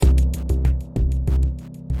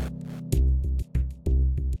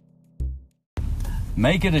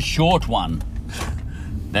Make it a short one.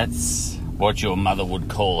 That's what your mother would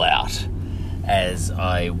call out as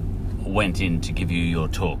I went in to give you your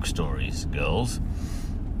talk stories, girls.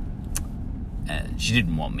 She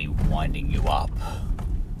didn't want me winding you up.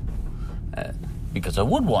 Because I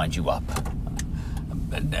would wind you up.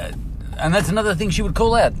 And that's another thing she would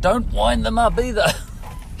call out. Don't wind them up either.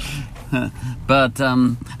 But,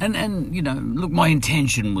 and you know, look, my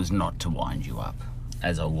intention was not to wind you up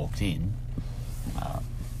as I walked in.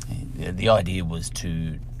 The idea was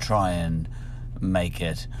to try and make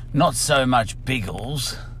it not so much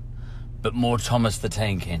Biggles, but more Thomas the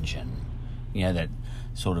Tank Engine. You know, that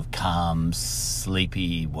sort of calm,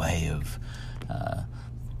 sleepy way of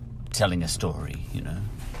telling a story, you know.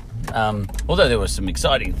 Although there were some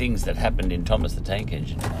exciting things that happened in Thomas the Tank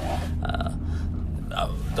Engine.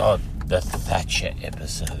 The Thatcher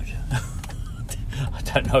episode. I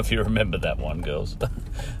don't know if you remember that one, girls.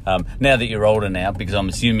 Now that you're older now, because I'm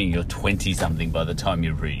assuming you're 20-something by the time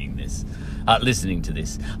you're reading this, listening to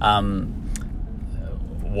this,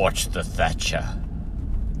 watch the Thatcher.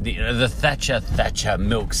 The Thatcher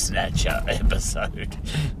Milk Snatcher episode.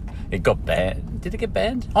 It got banned. Did it get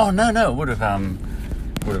banned? Oh, no, it would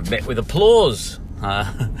have met with applause. But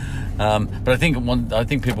I think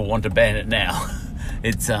people want to ban it now.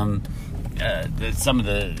 It's some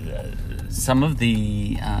of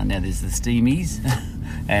the now there's the Steamies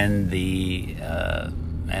and the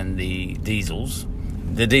diesels,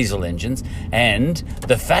 the diesel engines, and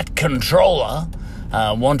the Fat Controller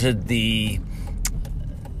wanted the.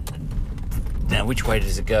 Now, which way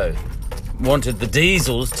does it go? Wanted the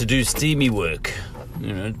diesels to do steamy work,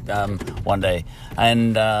 you know, one day,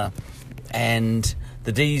 and the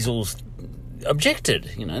diesels objected.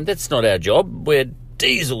 You know, that's not our job. We're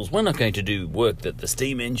diesels. We're not going to do work that the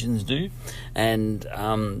steam engines do, and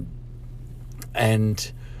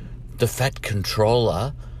the Fat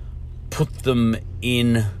Controller put them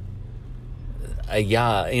in a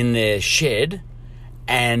yard in their shed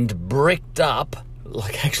and bricked up.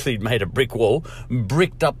 Like actually made a brick wall,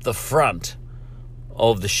 bricked up the front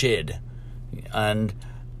of the shed, and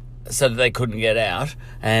so that they couldn't get out,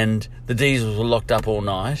 and the diesels were locked up all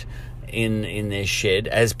night in their shed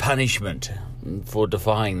as punishment for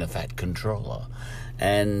defying the Fat Controller.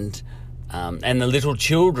 And the little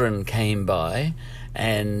children came by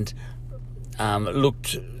and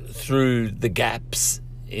looked through the gaps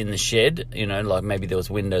in the shed, you know, like maybe there was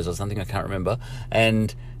windows or something, I can't remember,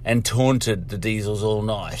 and taunted the diesels all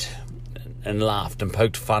night and laughed and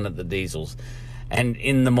poked fun at the diesels. And by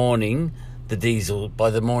the morning,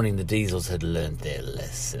 the diesels had learnt their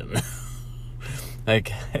lesson.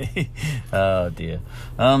 Okay. Oh, dear.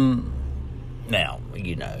 Now,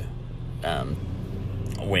 you know,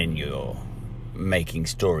 when you're making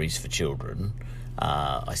stories for children,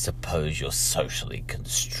 I suppose you're socially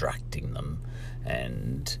constructing them.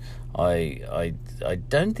 And I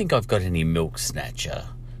don't think I've got any Milk Snatcher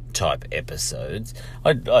type episodes.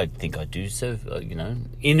 I think I do, so you know,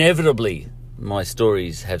 inevitably my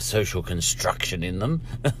stories have social construction in them.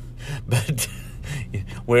 But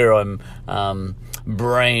where I'm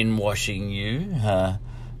brainwashing you,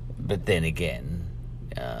 but then again,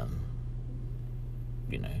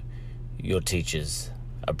 you know, your teachers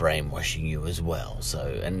are brainwashing you as well.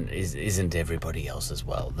 So, and isn't everybody else as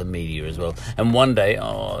well? The media as well. And one day,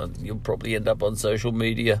 you'll probably end up on social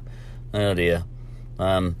media. Oh dear.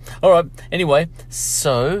 All right. Anyway,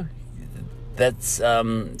 so that's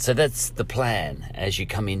the plan as you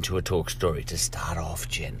come into a talk story, to start off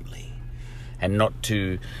gently, and not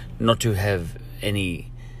to have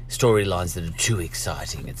any storylines that are too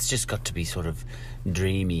exciting. It's just got to be sort of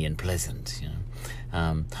dreamy and pleasant, you know.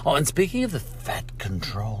 And speaking of the Fat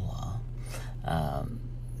Controller,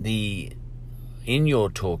 in your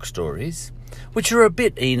talk stories, which are a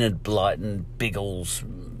bit Enid Blyton, Biggles,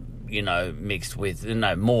 you know,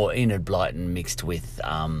 more Enid Blyton mixed with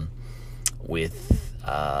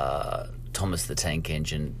Thomas the Tank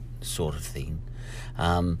Engine sort of thing,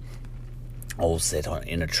 all set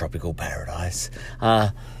in a tropical paradise.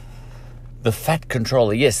 The Fat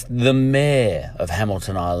Controller, yes, the mayor of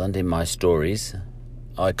Hamilton Island in my stories,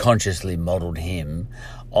 I consciously modelled him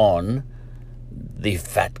on the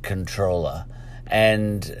Fat Controller.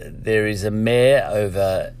 And there is a mayor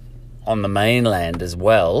over on the mainland as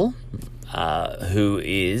well, who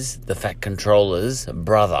is the Fat Controller's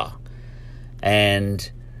brother.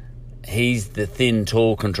 And he's the thin,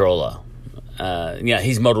 tall controller.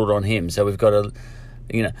 He's modelled on him. So we've got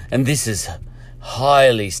and this is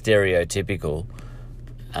highly stereotypical,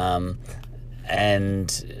 and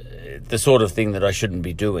the sort of thing that I shouldn't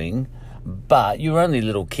be doing. But you were only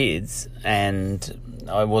little kids, and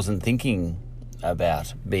I wasn't thinking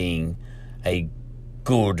about being a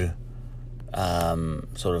good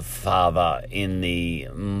sort of father in the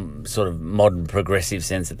sort of modern progressive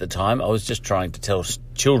sense at the time. I was just trying to tell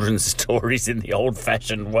children's stories in the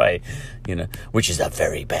old-fashioned way, which is a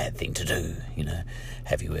very bad thing to do.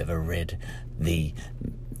 Have you ever read the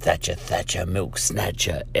Thatcher Milk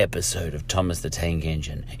Snatcher episode of Thomas the Tank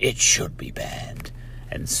Engine? It should be banned,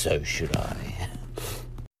 and so should I.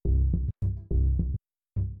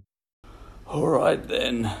 All right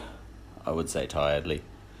then, I would say tiredly.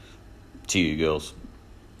 To you girls,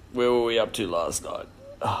 where were we up to last night?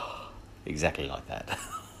 Oh, exactly like that.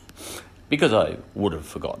 Because I would have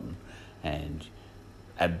forgotten, and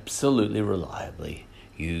absolutely reliably,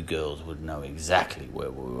 you girls would know exactly where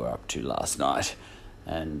we were up to last night.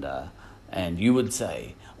 And you would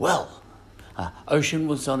say, well, Ocean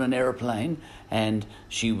was on an aeroplane, and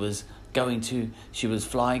she was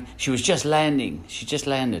flying, she just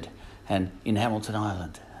landed, and in Hamilton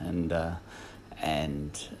Island, and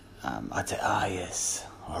I'd say, yes,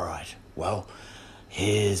 all right, well,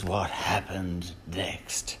 here's what happened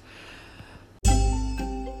next.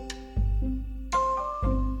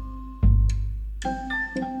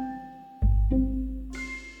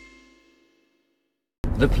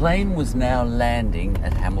 The plane was now landing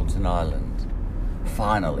at Hamilton Island,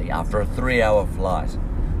 finally, after a 3-hour flight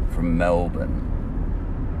from Melbourne.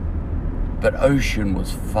 But Ocean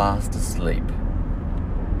was fast asleep.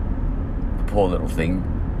 The poor little thing.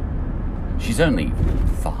 She's only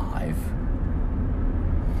 5.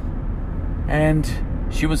 And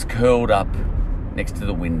she was curled up next to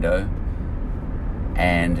the window,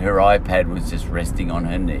 and her iPad was just resting on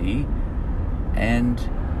her knee, and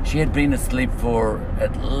she had been asleep for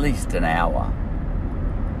at least an hour.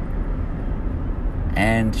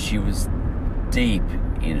 And she was deep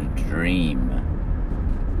in a dream.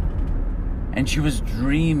 And she was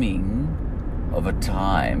dreaming of a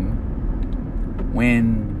time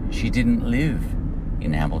when she didn't live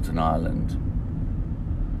in Hamilton Island.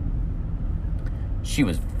 She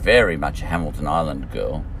was very much a Hamilton Island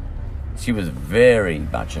girl. She was very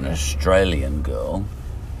much an Australian girl.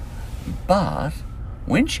 But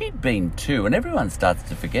when she'd been 2, and everyone starts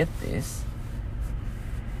to forget this,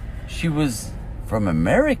 she was from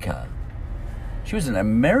America. She was an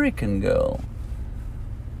American girl.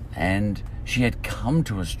 And she had come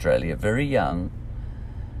to Australia very young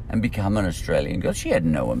and become an Australian girl. She had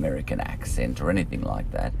no American accent or anything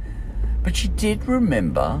like that. But she did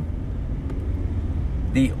remember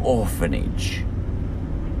the orphanage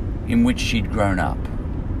in which she'd grown up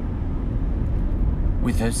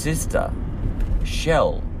with her sister,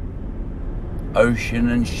 Shell. Ocean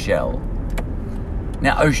and Shell.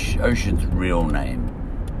 Now, Ocean's real name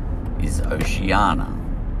is Oceana,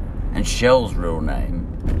 and Shell's real name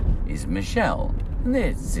is Michelle, and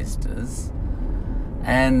they're sisters.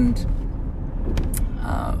 And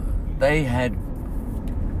they had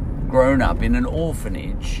grown up in an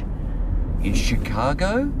orphanage in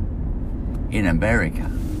Chicago, in America.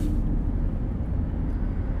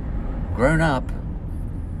 Grown up,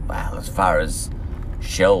 well, as far as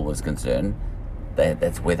Shell was concerned,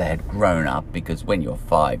 that's where they had grown up, because when you're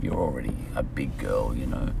 5, you're already a big girl,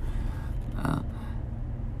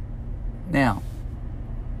 Now,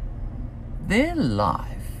 their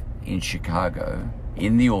life in Chicago,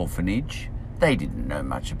 in the orphanage, they didn't know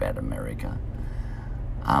much about America.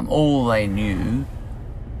 All they knew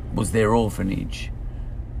was their orphanage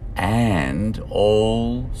and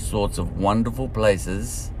all sorts of wonderful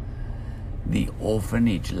places the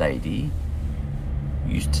orphanage lady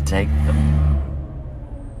used to take them.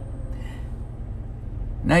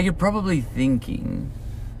 Now, you're probably thinking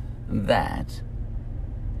that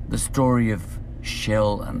the story of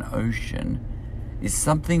Shell and Ocean is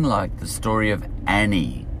something like the story of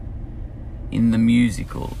Annie in the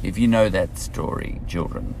musical, if you know that story,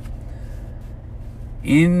 children.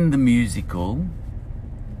 In the musical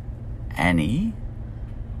Annie,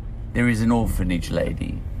 there is an orphanage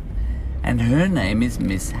lady, and her name is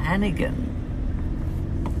Miss Hannigan.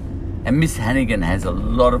 And Miss Hannigan has a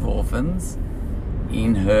lot of orphans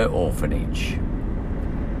in her orphanage,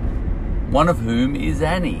 one of whom is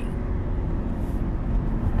Annie.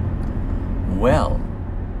 Well,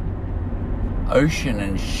 Ocean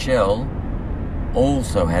and Shell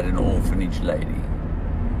also had an orphanage lady.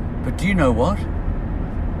 But do you know what?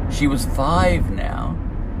 She was 5 now,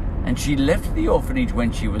 and she left the orphanage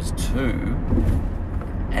when she was 2,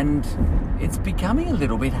 and it's becoming a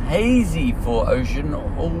little bit hazy for Ocean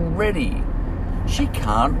already. She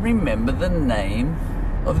can't remember the name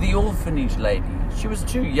of the orphanage lady. She was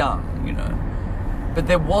too young, But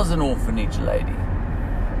there was an orphanage lady.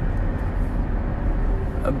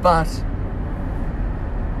 But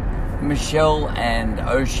Michelle and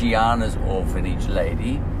Oceana's orphanage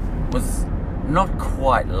lady was not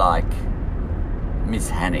quite like Miss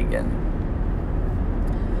Hannigan.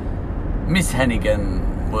 Miss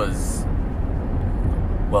Hannigan was,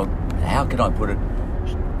 well, how can I put it?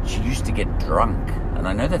 She used to get drunk. And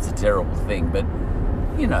I know that's a terrible thing, but,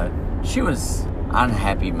 you know, she was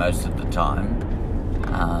unhappy most of the time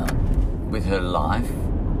with her life,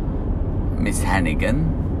 Miss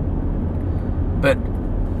Hannigan. But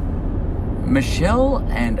Michelle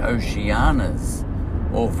and Oceana's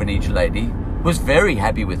orphanage lady was very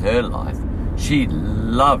happy with her life. She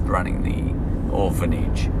loved running the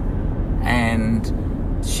orphanage, and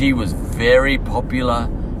she was very popular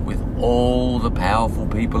with all the powerful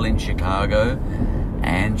people in Chicago,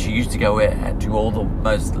 and she used to go to all the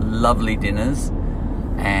most lovely dinners,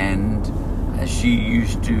 and she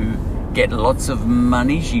used to get lots of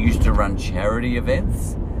money. She used to run charity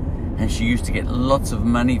events, and she used to get lots of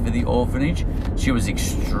money for the orphanage. She was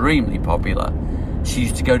extremely popular. She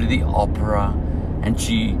used to go to the opera, and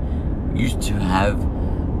she used to have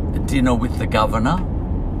dinner with the governor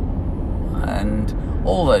and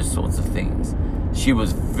all those sorts of things. She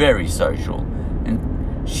was very social, and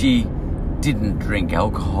she didn't drink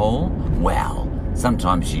alcohol. Well,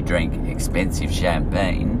 sometimes she drank expensive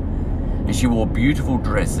champagne, and she wore beautiful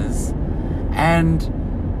dresses. And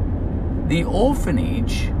the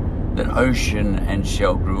orphanage that Ocean and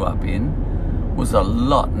Shell grew up in was a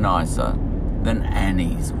lot nicer than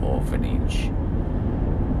Annie's orphanage.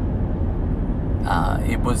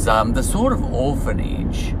 It was the sort of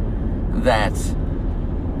orphanage that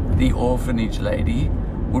the orphanage lady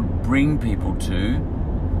would bring people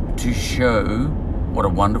to show what a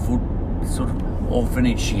wonderful sort of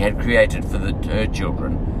orphanage she had created for her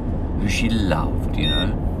children, who she loved, you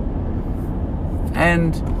know.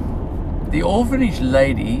 And the orphanage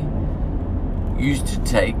lady used to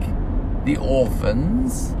take the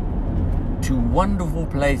orphans to wonderful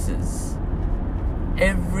places.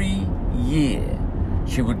 Every year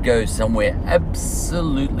she would go somewhere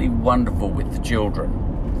absolutely wonderful with the children.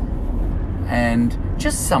 And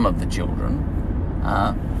just some of the children,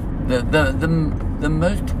 the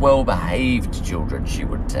most well-behaved children she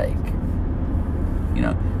would take. You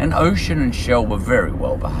know, and Ocean and Shell were very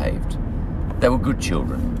well-behaved. They were good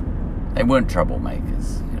children. They weren't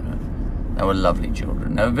troublemakers, you know. They were lovely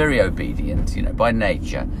children. They were very obedient, you know, by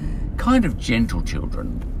nature. Kind of gentle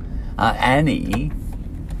children. Annie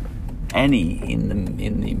in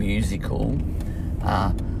the musical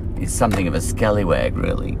is something of a scallywag,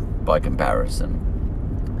 really, by comparison.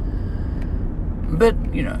 But,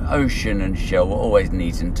 you know, Ocean and Shell were always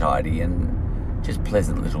neat and tidy and just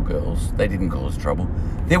pleasant little girls. They didn't cause trouble.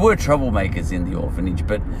 There were troublemakers in the orphanage,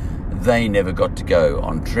 but they never got to go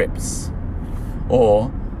on trips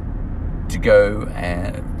or to go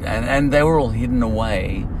and they were all hidden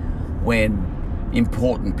away when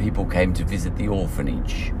important people came to visit the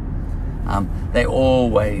orphanage. They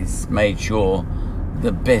always made sure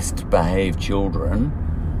the best behaved children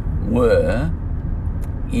were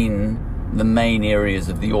in the main areas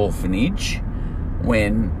of the orphanage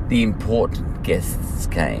when the important guests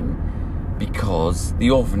came, because the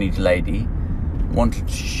orphanage lady wanted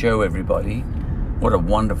to show everybody what a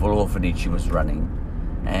wonderful orphanage she was running.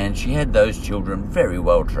 And she had those children very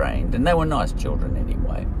well trained, and they were nice children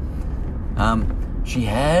anyway. She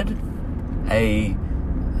had a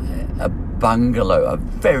bungalow, a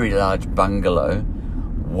very large bungalow,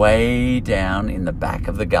 way down in the back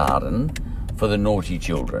of the garden for the naughty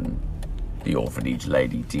children. The orphanage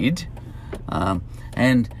lady did.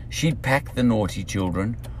 And she'd pack the naughty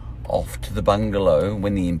children off to the bungalow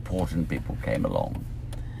when the important people came along.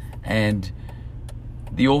 And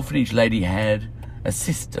the orphanage lady had a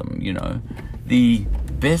system, you know. She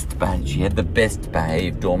had the best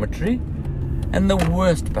behaved dormitory and the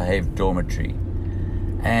worst behaved dormitory.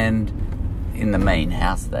 And in the main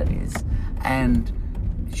house, that is. And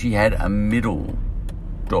she had a middle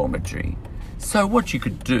dormitory. So what you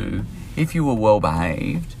could do, if you were well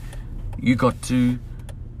behaved, you got to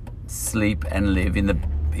sleep and live in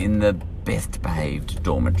the best behaved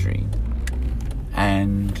dormitory.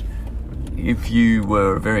 And if you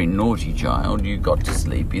were a very naughty child, you got to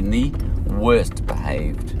sleep in the worst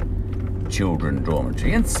behaved children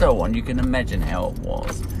dormitory, and so on. You can imagine how it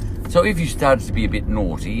was. So if you started to be a bit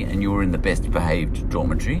naughty and you were in the best behaved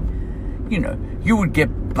dormitory, you know, you would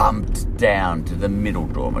get bumped down to the middle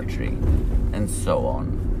dormitory, and so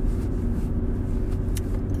on.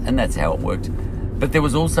 And that's how it worked. But there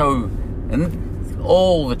was also, and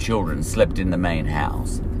all the children slept in the main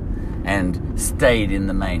house and stayed in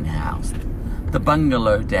the main house. The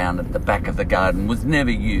bungalow down at the back of the garden was never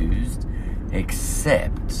used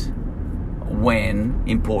except when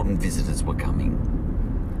important visitors were coming.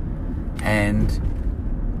 And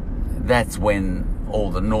that's when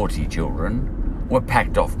all the naughty children were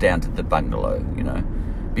packed off down to the bungalow,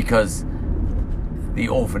 because the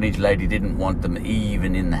orphanage lady didn't want them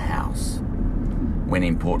even in the house when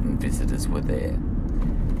important visitors were there.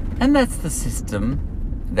 And that's the system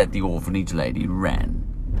that the orphanage lady ran.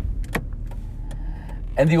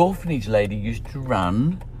 And the orphanage lady used to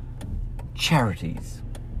run charities,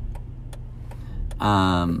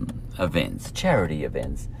 charity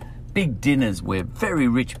events, big dinners where very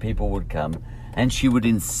rich people would come, and she would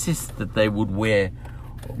insist that they would wear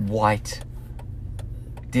white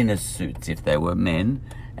dinner suits if they were men,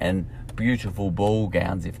 and beautiful ball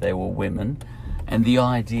gowns if they were women. And the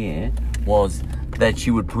idea was that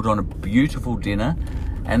she would put on a beautiful dinner,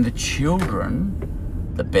 and the children,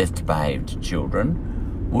 the best behaved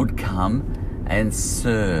children, would come and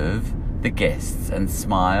serve the guests and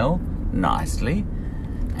smile nicely.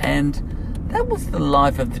 And that was the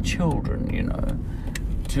life of the children,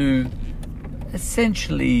 to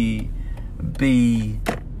essentially be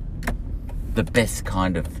the best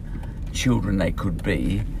kind of children they could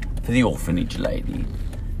be for the orphanage lady.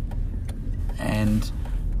 And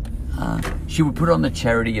she would put on the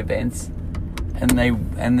charity events, and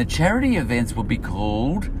the charity events would be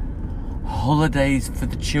called Holidays for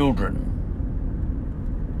the Children.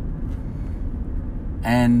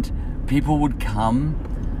 And people would come,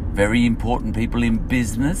 very important people in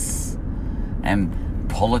business, and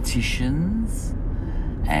politicians,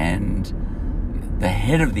 and the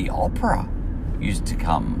head of the opera used to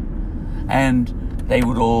come. And there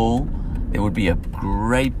would be a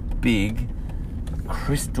great big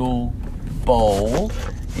crystal bowl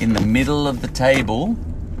in the middle of the table,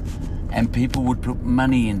 and people would put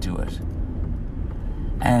money into it.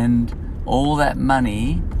 And all that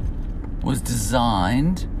money was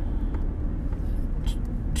designed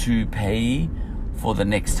to pay for the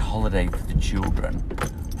next holiday for the children,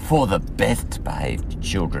 for the best behaved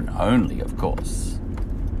children only, of course.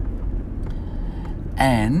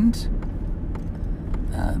 And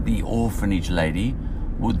the orphanage lady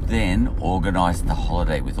would then organise the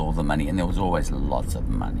holiday with all the money, and there was always lots of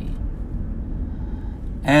money.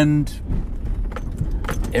 And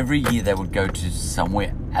every year they would go to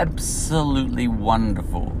somewhere absolutely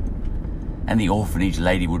wonderful, and the orphanage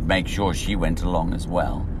lady would make sure she went along as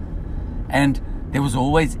well. And there was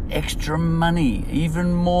always extra money,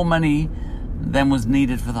 even more money than was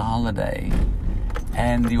needed for the holiday.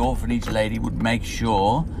 And the orphanage lady would make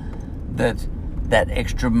sure that that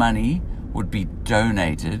extra money would be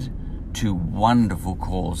donated to wonderful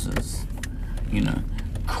causes.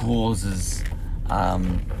 Causes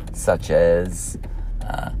such as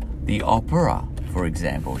the opera, for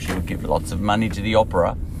example. She would give lots of money to the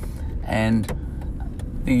opera, and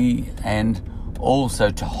also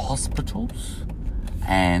to hospitals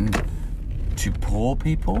and to poor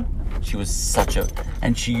people. She was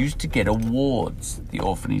and she used to get awards, the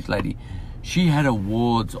orphanage lady. She had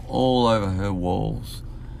awards all over her walls,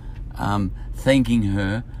 thanking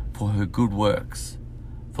her for her good works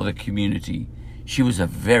for the community. She was a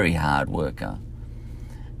very hard worker,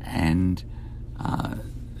 and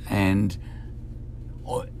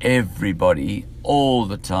everybody all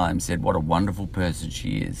the time said what a wonderful person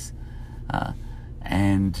she is.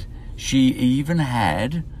 And she even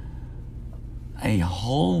had a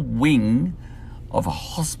whole wing of a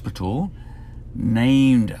hospital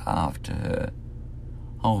named after her.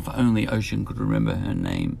 Oh, if only Ocean could remember her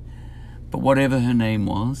name. But whatever her name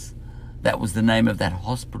was, that was the name of that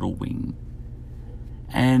hospital wing.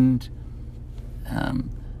 And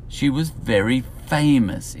she was very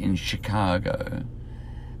famous in Chicago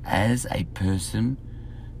as a person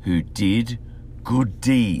who did good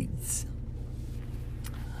deeds.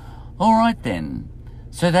 All right then,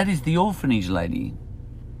 so that is the orphanage lady.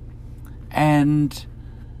 And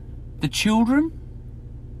the children?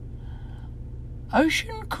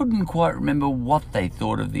 Ocean couldn't quite remember what they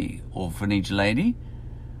thought of the orphanage lady.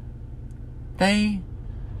 They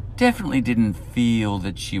definitely didn't feel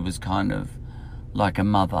that she was kind of like a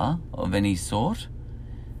mother of any sort.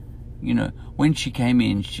 When she came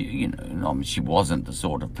in, she wasn't the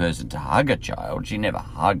sort of person to hug a child. She never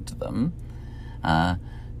hugged them.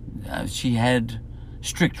 She had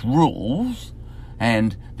strict rules,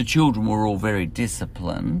 and the children were all very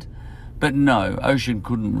disciplined. But no, Ocean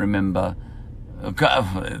couldn't remember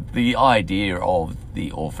the idea of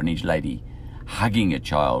the orphanage lady hugging a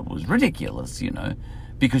child was ridiculous,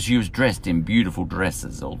 because she was dressed in beautiful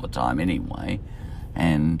dresses all the time anyway.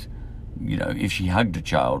 And, if she hugged a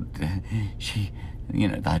child, You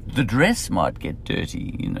know, the dress might get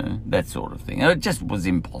dirty, you know, that sort of thing. It just was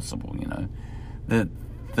impossible, you know.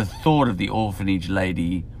 The thought of the orphanage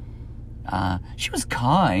lady, she was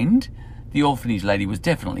kind. The orphanage lady was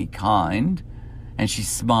definitely kind, and she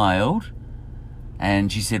smiled, and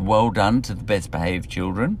she said, well done to the best behaved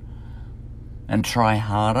children, and try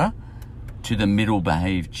harder to the middle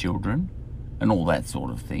behaved children, and all that sort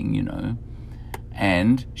of thing, you know.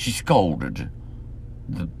 And she scolded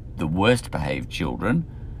the worst behaved children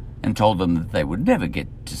and told them that they would never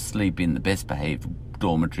get to sleep in the best behaved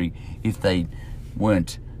dormitory if they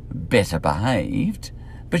weren't better behaved.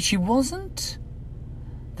 But she wasn't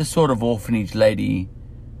the sort of orphanage lady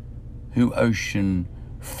who Ocean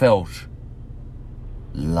felt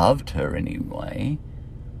loved her anyway.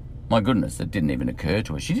 My goodness, it didn't even occur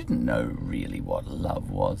to her. She didn't know really what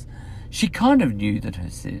love was. She kind of knew that her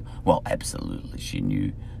sister, well, absolutely, she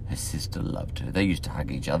knew her sister loved her. They used to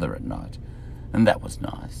hug each other at night, and that was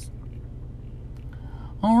nice.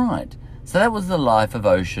 All right, so that was the life of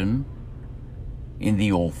Ocean in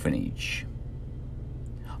the orphanage.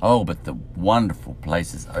 Oh, but the wonderful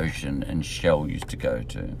places Ocean and Shell used to go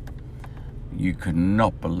to. You could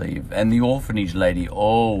not believe. And the orphanage lady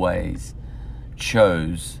always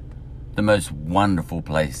chose the most wonderful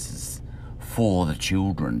places for the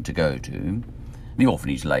children to go to. The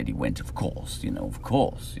orphanage lady went, of course, you know.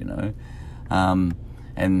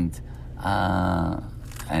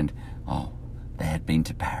 They had been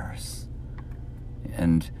to Paris.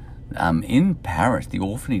 And in Paris, the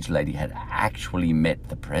orphanage lady had actually met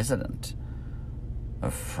the president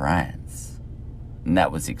of France. And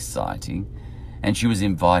that was exciting. And she was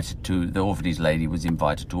invited to, the orphanage lady was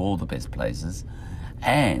invited to all the best places.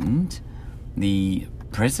 And the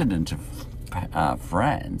president of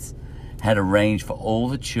France had arranged for all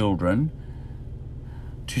the children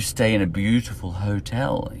to stay in a beautiful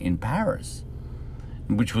hotel in Paris,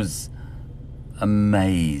 which was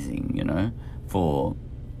amazing, you know, for,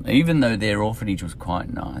 even though their orphanage was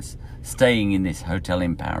quite nice, staying in this hotel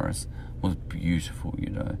in Paris was beautiful, you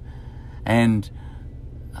know. And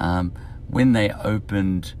when they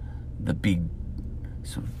opened the big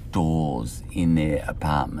sort of doors in their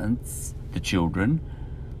apartments, the children,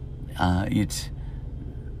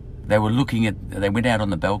 they went out on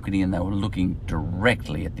the balcony and they were looking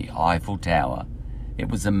directly at the Eiffel Tower. It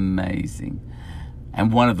was amazing.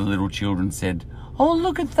 And one of the little children said, oh,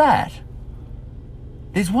 look at that.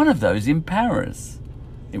 There's one of those in Paris.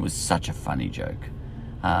 It was such a funny joke,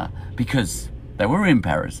 because they were in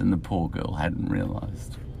Paris and the poor girl hadn't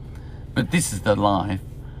realised. But this is the life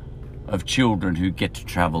of children who get to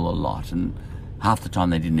travel a lot, and half the time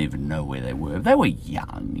they didn't even know where they were. They were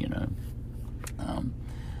young, you know.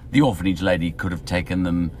 The orphanage lady could have taken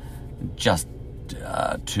them just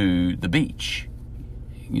to the beach,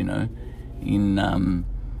 you know, in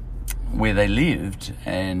where they lived,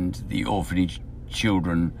 and the orphanage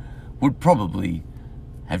children would probably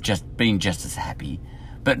have been just as happy.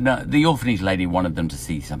 But no, the orphanage lady wanted them to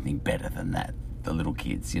see something better than that, the little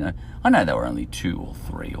kids, you know. I know they were only 2 or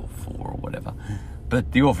 3 or 4 or whatever,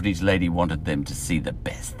 but the orphanage lady wanted them to see the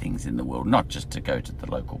best things in the world, not just to go to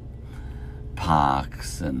the local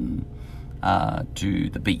parks and to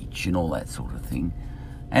the beach and all that sort of thing.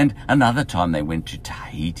 And another time they went to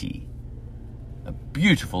Tahiti, a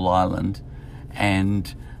beautiful island,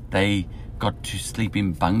 and they got to sleep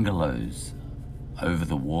in bungalows over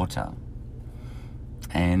the water.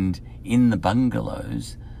 And in the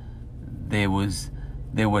bungalows, there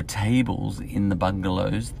were tables in the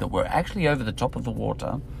bungalows that were actually over the top of the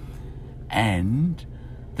water, and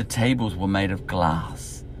the tables were made of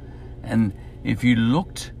glass. And if you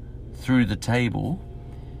looked through the table,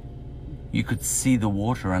 you could see the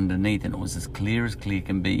water underneath, and it was as clear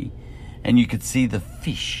can be. And you could see the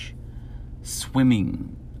fish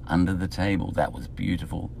swimming under the table. That was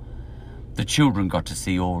beautiful. The children got to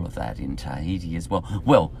see all of that in Tahiti as well.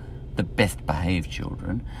 Well, the best behaved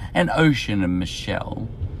children. And Ocean and Michelle,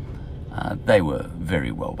 they were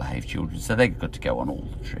very well behaved children, so they got to go on all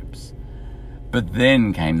the trips. But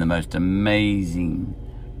then came the most amazing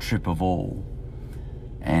trip of all.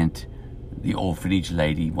 And the orphanage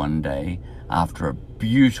lady one day, after a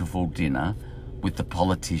beautiful dinner with the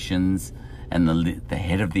politicians and the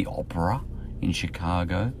head of the opera in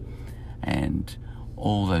Chicago, and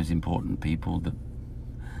all those important people,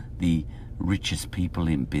 the richest people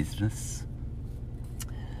in business,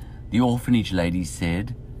 the orphanage lady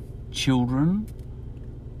said, children,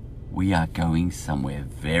 we are going somewhere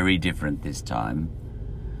very different this time.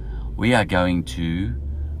 We are going to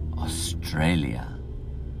Australia,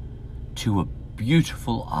 to a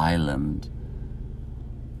beautiful island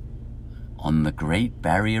on the Great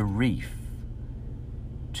Barrier Reef.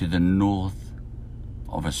 to the north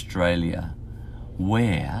of Australia,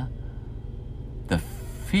 where the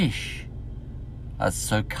fish are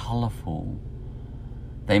so colourful.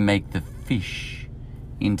 They make the fish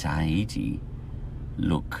in Tahiti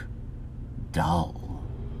look dull.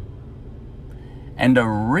 And a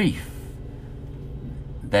reef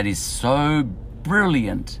that is so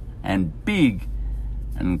brilliant and big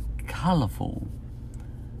and colourful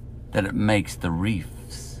that it makes the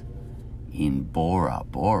reefs in Bora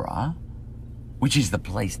Bora, which is the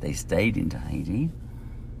place they stayed in Tahiti,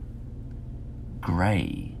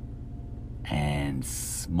 grey and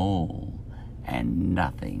small and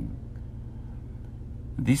nothing.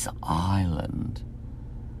 This island,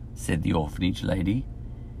 said the orphanage lady,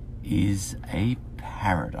 is a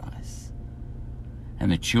paradise.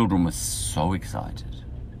 And the children were so excited.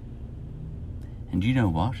 And you know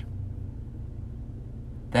what?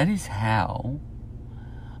 That is how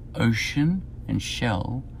Ocean and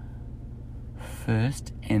Shell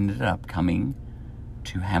first ended up coming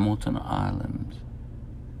to Hamilton Island.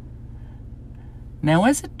 Now,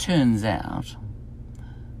 as it turns out,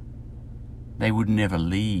 they would never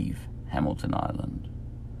leave Hamilton Island.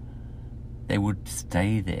 They would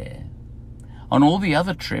stay there on all the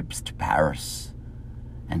other trips to Paris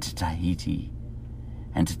and to Tahiti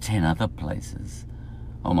and to 10 other places.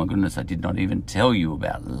 Oh my goodness, I did not even tell you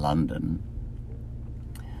about London.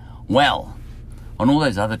 Well, on all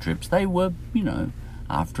those other trips, they were,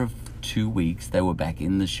 after 2 weeks, they were back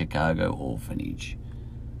in the Chicago orphanage.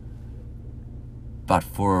 But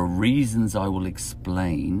for reasons I will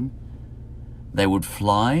explain, they would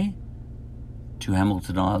fly to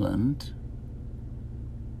Hamilton Island,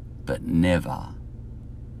 but never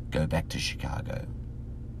go back to Chicago.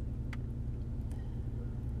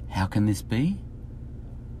 How can this be?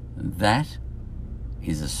 That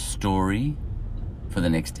is a story for the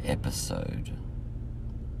next episode.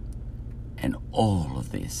 And all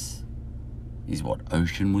of this is what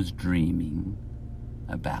Ocean was dreaming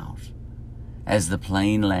about as the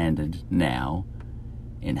plane landed now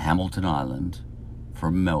in Hamilton Island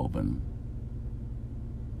from Melbourne.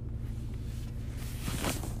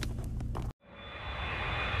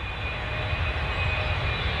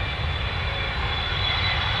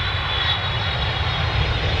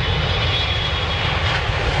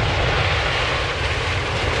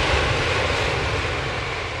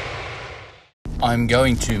 I'm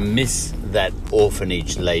going to miss that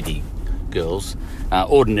orphanage lady, girls.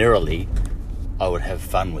 Ordinarily, I would have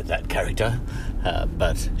fun with that character,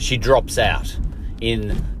 but she drops out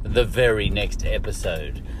in the very next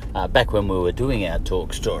episode. Back when we were doing our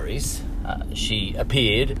talk stories, she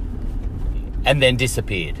appeared and then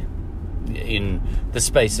disappeared in the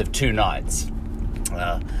space of 2 nights.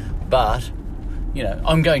 But,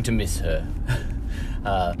 I'm going to miss her.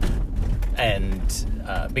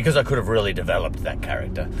 Because I could have really developed that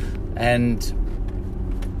character. And,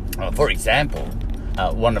 for example,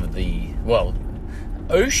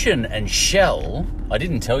 Ocean and Shell, I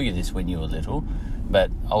didn't tell you this when you were little,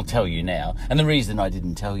 but I'll tell you now. And the reason I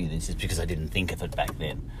didn't tell you this is because I didn't think of it back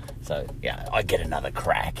then. So, I get another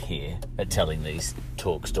crack here at telling these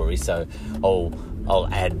talk stories. So I'll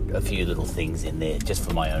add a few little things in there just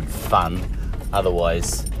for my own fun.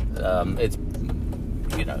 Otherwise, it's...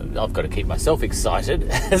 I've got to keep myself excited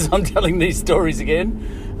as I'm telling these stories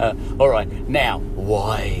again. All right, now,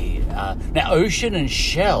 why? Now, Ocean and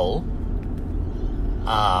Shell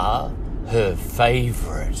are her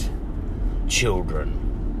favourite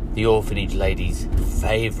children. The orphanage lady's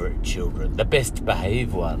favourite children. The best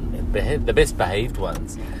behaved ones. And they're the best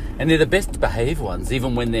behaved ones,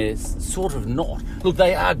 even when they're sort of not. Look,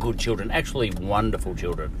 they are good children, actually wonderful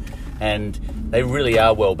children. And they really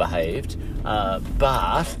are well behaved.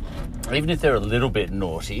 But even if they're a little bit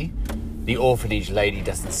naughty, the orphanage lady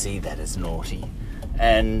doesn't see that as naughty.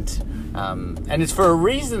 And it's for a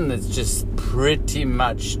reason that's just pretty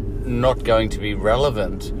much not going to be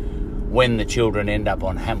relevant when the children end up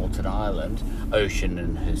on Hamilton Island. Ocean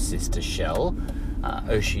and her sister Shell,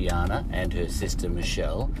 Oceana and her sister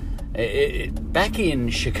Michelle. Back in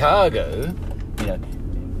Chicago,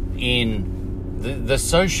 in the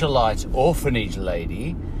socialite orphanage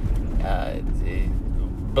lady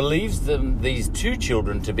believes these 2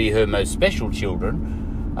 children to be her most special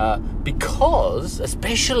children because,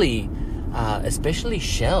 especially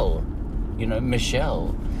Shell,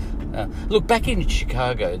 Michelle. Look, back in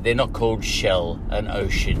Chicago, they're not called Shell and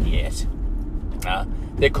Ocean yet.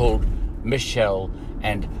 They're called Michelle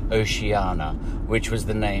and Oceana, which was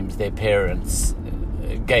the names their parents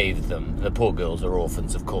gave them. The poor girls are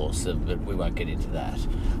orphans, of course, but we won't get into that.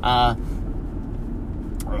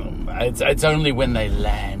 It's only when they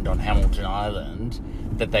land on Hamilton Island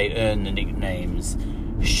that they earn the nicknames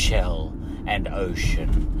Shell and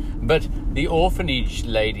Ocean. But the orphanage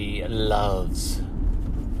lady loves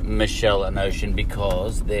Michelle and Ocean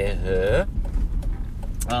because they're her,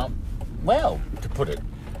 to put it,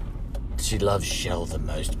 she loves Shell the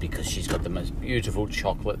most because she's got the most beautiful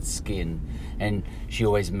chocolate skin, and she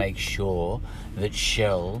always makes sure that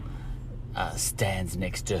Shell stands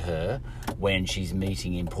next to her when she's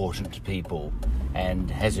meeting important people,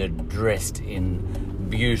 and has her dressed in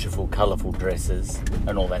beautiful, colourful dresses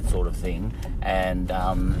and all that sort of thing. And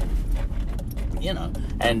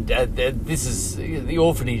this is the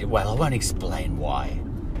orphanage. Well, I won't explain why.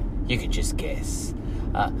 You can just guess.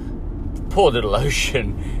 Poor little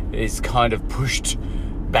Ocean is kind of pushed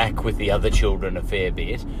back with the other children a fair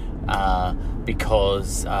bit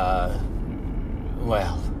because,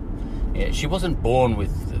 she wasn't born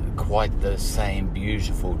with quite the same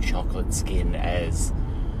beautiful chocolate skin as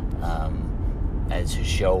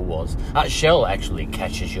Shell was. Shell actually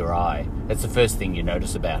catches your eye. That's the first thing you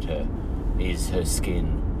notice about her, is her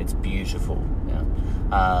skin. It's beautiful.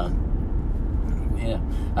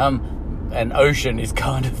 And Ocean is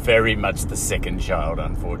kind of very much the second child,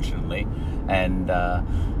 unfortunately. And,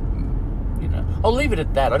 I'll leave it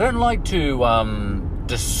at that. I don't like to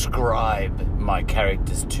describe my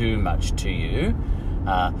characters too much to you,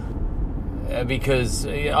 because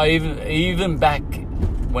I even back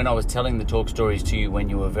when I was telling the talk stories to you when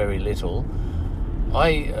you were very little,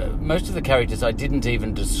 most of the characters I didn't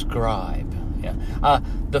even describe.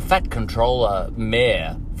 The Fat Controller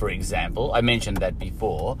Mayor, for example, I mentioned that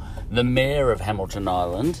before. The Mayor of Hamilton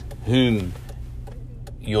Island, whom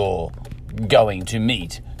you're going to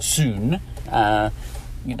meet soon, I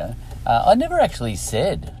never actually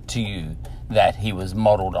said to you that he was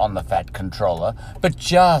modelled on the Fat Controller,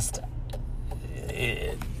 but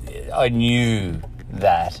I knew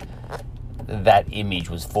that image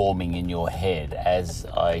was forming in your head as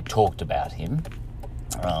I talked about him,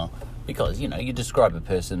 because, you describe a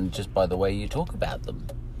person just by the way you talk about them.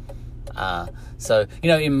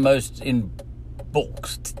 In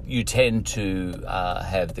books, you tend to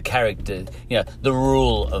have the character, the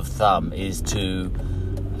rule of thumb is to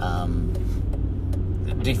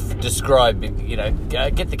describe,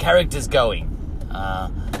 get the characters going.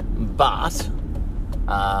 But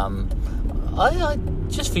I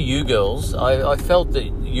just for you girls, I felt that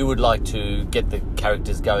you would like to get the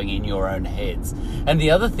characters going in your own heads. And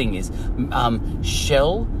the other thing is,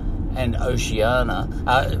 Shell and Oceana,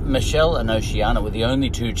 Michelle and Oceana were the only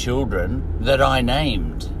two children that I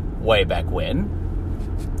named way back when.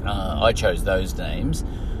 I chose those names.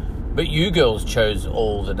 But you girls chose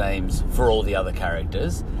all the names for all the other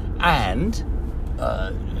characters. And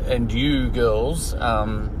you girls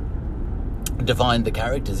defined the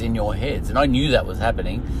characters in your heads. And I knew that was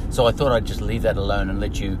happening. So I thought I'd just leave that alone and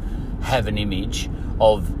let you have an image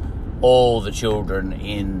of all the children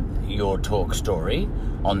in your talk story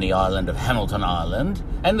on the island of Hamilton Island,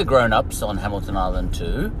 and the grown-ups on Hamilton Island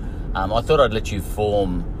too. I thought I'd let you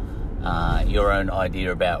form your own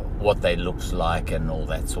idea about what they looked like and all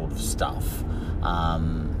that sort of stuff,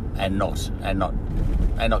 and not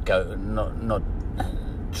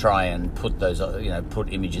try and put those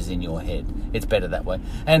put images in your head. It's better that way.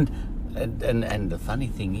 And the funny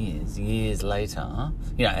thing is, years later,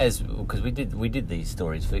 because we did these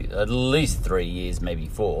stories for at least 3 years, maybe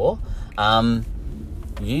 4.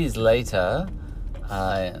 Years later,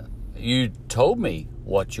 you told me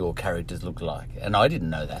what your characters looked like, and I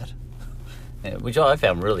didn't know that, which I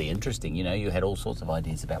found really interesting. You had all sorts of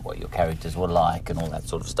ideas about what your characters were like and all that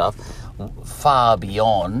sort of stuff, far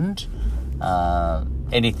beyond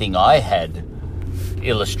anything I had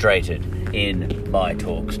illustrated in my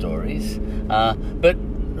talk stories. But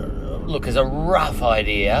look, as a rough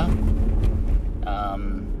idea,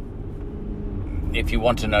 if you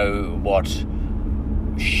want to know what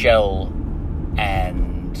Shell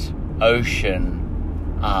and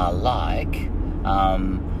Ocean are like,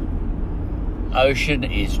 Ocean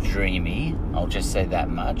is dreamy. I'll just say that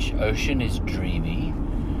much. Ocean is dreamy,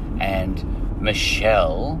 and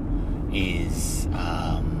Michelle is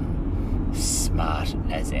smart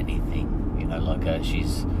as anything.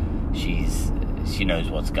 She knows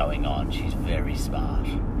what's going on. She's very smart.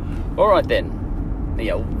 All right then.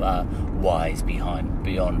 Wise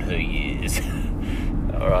beyond her years.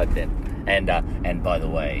 All right then. And by the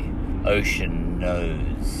way, Ocean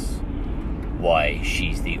knows why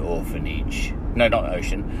she's the orphanage. No, not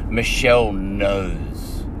Ocean. Michelle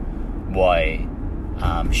knows why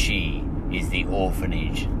she is the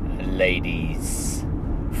orphanage lady's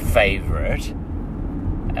favourite,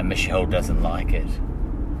 and Michelle doesn't like it.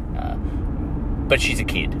 But she's a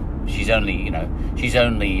kid. She's only,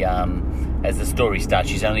 as the story starts,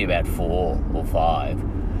 she's only about 4 or 5.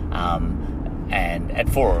 And at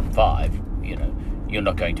 4 or 5, you're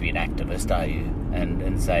not going to be an activist, are you?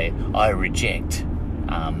 And say, I reject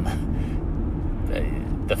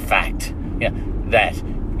the fact that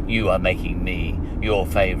you are making me your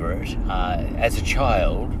favourite. As a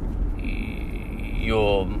child,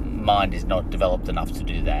 your mind is not developed enough to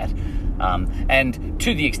do that. And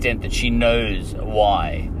to the extent that she knows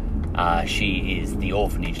why she is the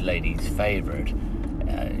orphanage lady's favourite,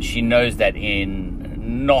 she knows that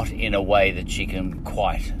not in a way that she can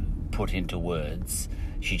quite put into words.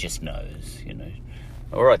 She just knows,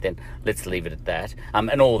 All right, then, let's leave it at that.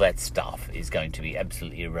 And all that stuff is going to be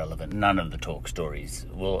absolutely irrelevant. None of the talk stories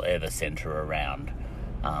will ever centre around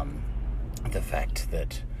the fact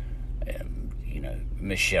that,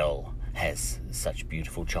 Michelle has such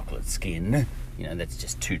beautiful chocolate skin. That's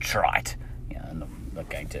just too trite. I'm not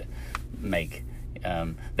going to make...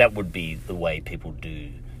 that would be the way people do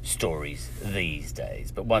stories these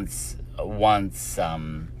days. But once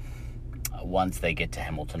they get to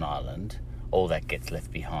Hamilton Island, all that gets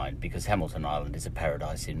left behind, because Hamilton Island is a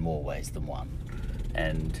paradise in more ways than one.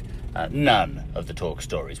 And none of the talk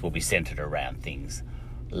stories will be centred around things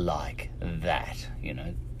like that.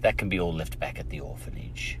 That can be all left back at the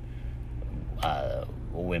orphanage.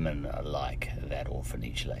 Women are like that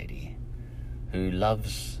orphanage lady who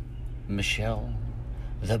loves Michelle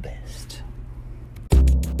the best.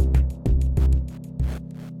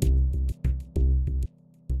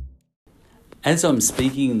 As I'm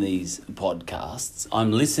speaking these podcasts,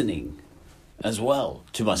 I'm listening as well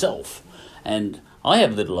to myself. And I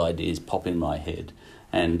have little ideas pop in my head.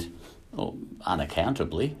 And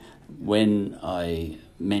unaccountably, when I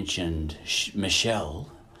mentioned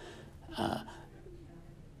Michelle,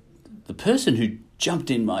 the person who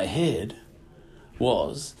jumped in my head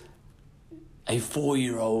was a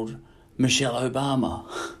 4-year-old Michelle Obama,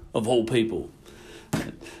 of all people.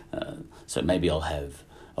 So maybe I'll have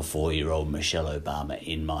a 4-year-old Michelle Obama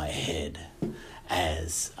in my head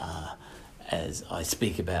as I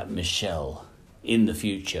speak about Michelle in the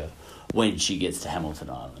future when she gets to Hamilton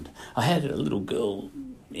Island. I had a little girl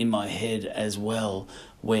in my head as well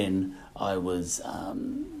when I was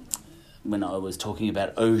talking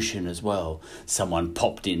about Ocean as well. Someone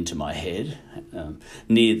popped into my head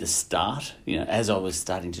near the start, as I was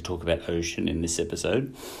starting to talk about Ocean in this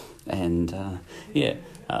episode. And,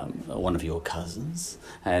 one of your cousins.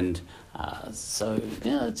 And so,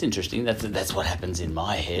 it's interesting. That's what happens in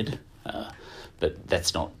my head. But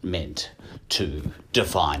that's not meant to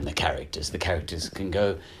define the characters. The characters can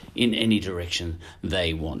go in any direction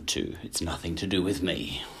they want to. It's nothing to do with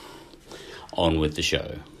me. On with the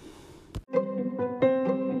show.